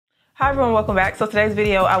Hi everyone, welcome back. So today's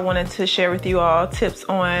video, I wanted to share with you all tips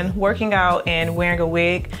on working out and wearing a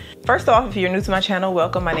wig. First off, if you're new to my channel,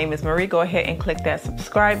 welcome. My name is Marie. Go ahead and click that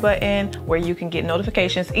subscribe button where you can get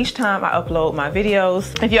notifications each time I upload my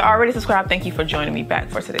videos. If you're already subscribed, thank you for joining me back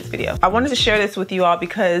for today's video. I wanted to share this with you all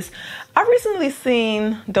because I recently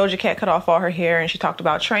seen Doja Cat cut off all her hair, and she talked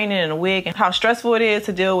about training and a wig and how stressful it is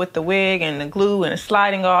to deal with the wig and the glue and the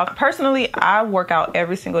sliding off. Personally, I work out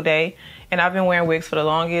every single day, and I've been wearing wigs for the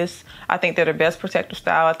longest. I think they're the best protective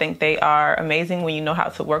style. I think they are amazing when you know how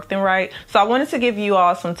to work them right. So I wanted to give you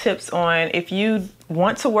all some tips on if you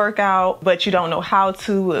want to work out, but you don't know how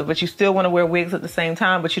to, but you still want to wear wigs at the same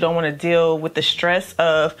time, but you don't want to deal with the stress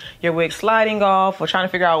of your wig sliding off or trying to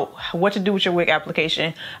figure out what to do with your wig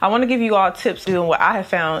application. I want to give you all tips doing what I have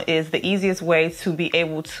found is the easiest way to be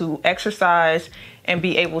able to exercise and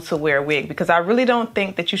be able to wear a wig, because I really don't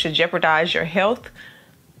think that you should jeopardize your health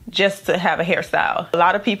just to have a hairstyle. A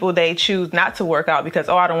lot of people, they choose not to work out because,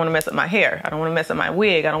 oh, I don't want to mess up my hair. I don't want to mess up my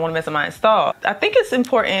wig. I don't want to mess up my install. I think it's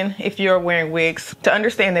important, if you're wearing wigs, to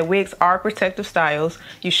understand that wigs are protective styles.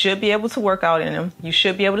 You should be able to work out in them. You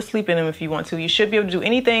should be able to sleep in them if you want to. You should be able to do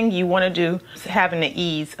anything you want to do, having the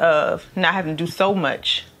ease of not having to do so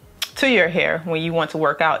much to your hair when you want to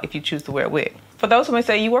work out if you choose to wear a wig. For those who may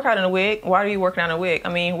say, you work out in a wig, why do you work out in a wig? I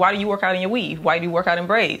mean, why do you work out in your weave? Why do you work out in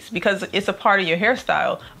braids? Because it's a part of your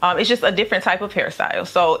hairstyle. It's just a different type of hairstyle.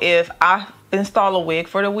 So if I install a wig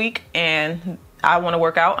for the week and I want to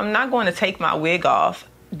work out, I'm not going to take my wig off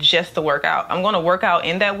just to work out. I'm going to work out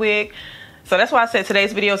in that wig. So that's why I said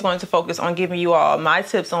today's video is going to focus on giving you all my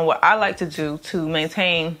tips on what I like to do to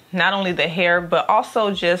maintain not only the hair, but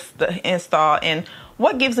also just the install and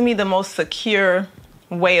what gives me the most secure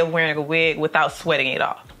way of wearing a wig without sweating it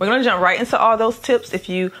off. We're gonna jump right into all those tips. If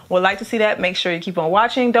you would like to see that, make sure you keep on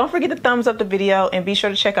watching. Don't forget to thumbs up the video and be sure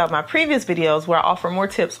to check out my previous videos where I offer more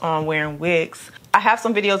tips on wearing wigs. I have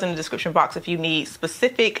some videos in the description box if you need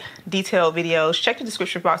specific detailed videos. Check the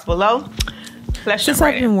description box below. Since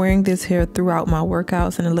I've been wearing this hair throughout my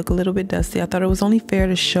workouts and it look a little bit dusty, I thought it was only fair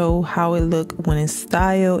to show how it look when it's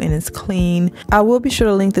styled and it's clean. I will be sure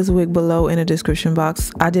to link this wig below in the description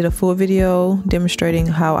box. I did a full video demonstrating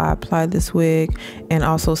how I applied this wig and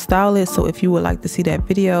also style it. So if you would like to see that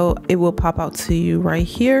video, it will pop out to you right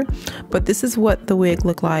here. But this is what the wig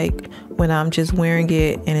look like when I'm just wearing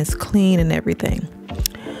it and it's clean and everything.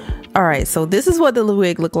 All right, so this is what the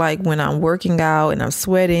wig look like when I'm working out and I'm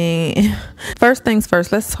sweating. First things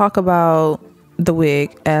first, let's talk about the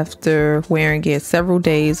wig after wearing it several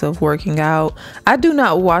days of working out. I do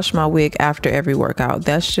not wash my wig after every workout.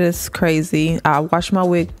 That's just crazy. I wash my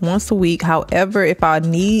wig once a week. However, if I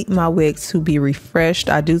need my wig to be refreshed,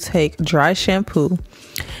 I do take dry shampoo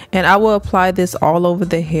and I will apply this all over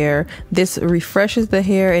the hair. This refreshes the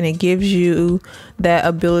hair and it gives you that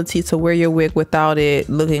ability to wear your wig without it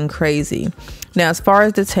looking crazy. Now, as far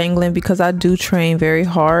as detangling, because I do train very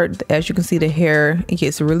hard, as you can see, the hair, it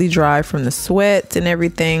gets really dry from the sweat and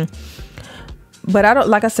everything. But I don't,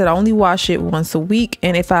 like I said, I only wash it once a week.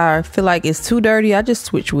 And if I feel like it's too dirty, I just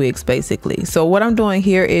switch wigs basically. So what I'm doing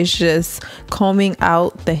here is just combing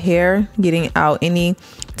out the hair, getting out any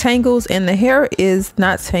tangles, and the hair is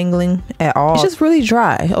not tangling at all. It's just really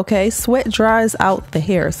dry. Okay, sweat dries out the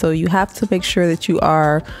hair, so you have to make sure that you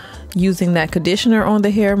are using that conditioner on the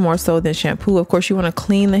hair more so than shampoo. Of course, you want to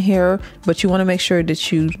clean the hair, but you want to make sure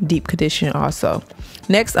that you deep condition also.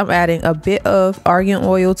 Next, I'm adding a bit of argan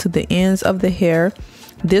oil to the ends of the hair.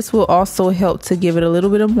 This will also help to give it a little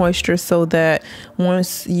bit of moisture so that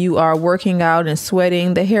once you are working out and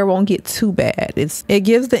sweating, the hair won't get too bad. It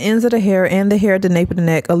gives the ends of the hair and the hair at the nape of the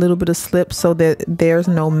neck a little bit of slip so that there's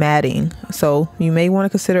no matting. So you may want to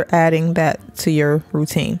consider adding that to your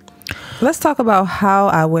routine. Let's talk about how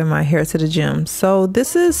I wear my hair to the gym. So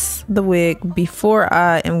this is the wig before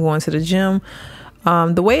I am going to the gym.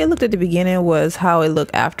 The way it looked at the beginning was how it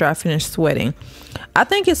looked after I finished sweating. I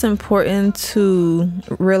think it's important to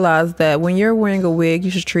realize that when you're wearing a wig,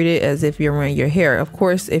 you should treat it as if you're wearing your hair. Of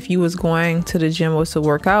course, if you was going to the gym or to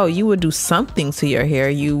work out, you would do something to your hair.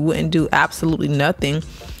 You wouldn't do absolutely nothing.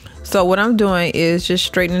 So what I'm doing is just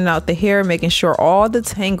straightening out the hair, making sure all the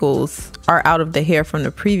tangles are out of the hair from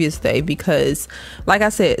the previous day, because like I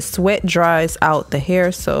said, sweat dries out the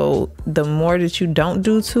hair. So the more that you don't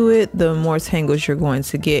do to it, the more tangles you're going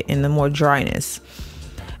to get and the more dryness.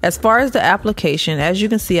 As far as the application, as you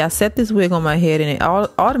can see, I set this wig on my head and it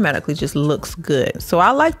automatically just looks good. So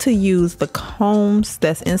I like to use the combs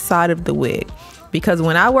that's inside of the wig, because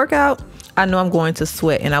when I work out, I know I'm going to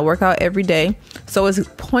sweat and I work out every day. So it's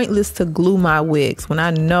pointless to glue my wigs when I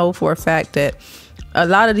know for a fact that a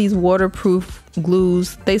lot of these waterproof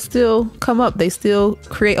glues, they still come up, they still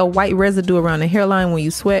create a white residue around the hairline when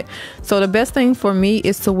you sweat. So the best thing for me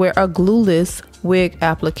is to wear a glueless wig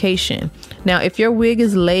application. Now if your wig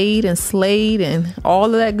is laid and slayed and all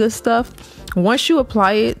of that good stuff, once you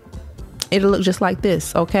apply it, it'll look just like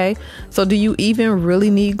this. Okay, so do you even really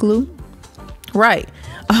need glue? Right.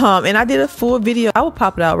 And I did a full video, I will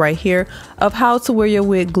pop it out right here, of how to wear your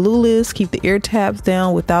wig glueless, keep the ear tabs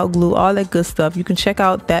down without glue, all that good stuff. You can check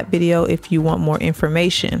out that video if you want more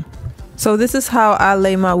information. So this is how I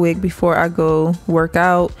lay my wig before I go work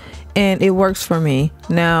out, and it works for me.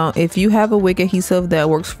 Now if you have a wig adhesive that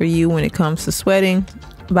works for you when it comes to sweating,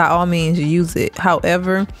 by all means use it.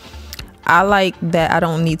 However, I like that I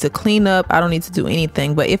don't need to clean up, I don't need to do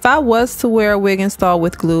anything. But if I was to wear a wig install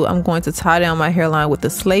with glue, I'm going to tie down my hairline with the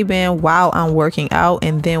sleigh band while I'm working out,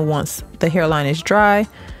 and then once the hairline is dry,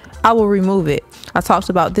 I will remove it. I talked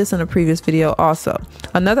about this in a previous video also.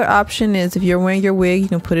 Another option is if you're wearing your wig, you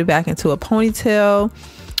can put it back into a ponytail.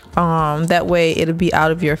 That way it'll be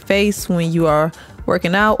out of your face when you are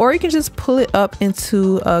working out, or you can just pull it up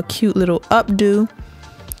into a cute little updo.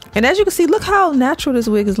 And as you can see, look how natural this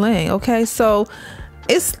wig is laying. Okay, so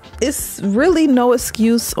it's really no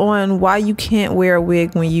excuse on why you can't wear a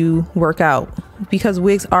wig when you work out, because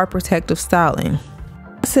wigs are protective styling.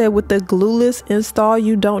 I said with the glueless install,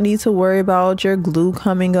 you don't need to worry about your glue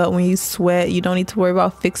coming up when you sweat. You don't need to worry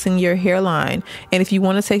about fixing your hairline. And if you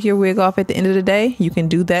want to take your wig off at the end of the day, you can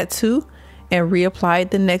do that too and reapply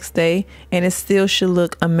it the next day, and it still should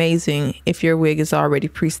look amazing if your wig is already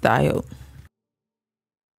pre-styled.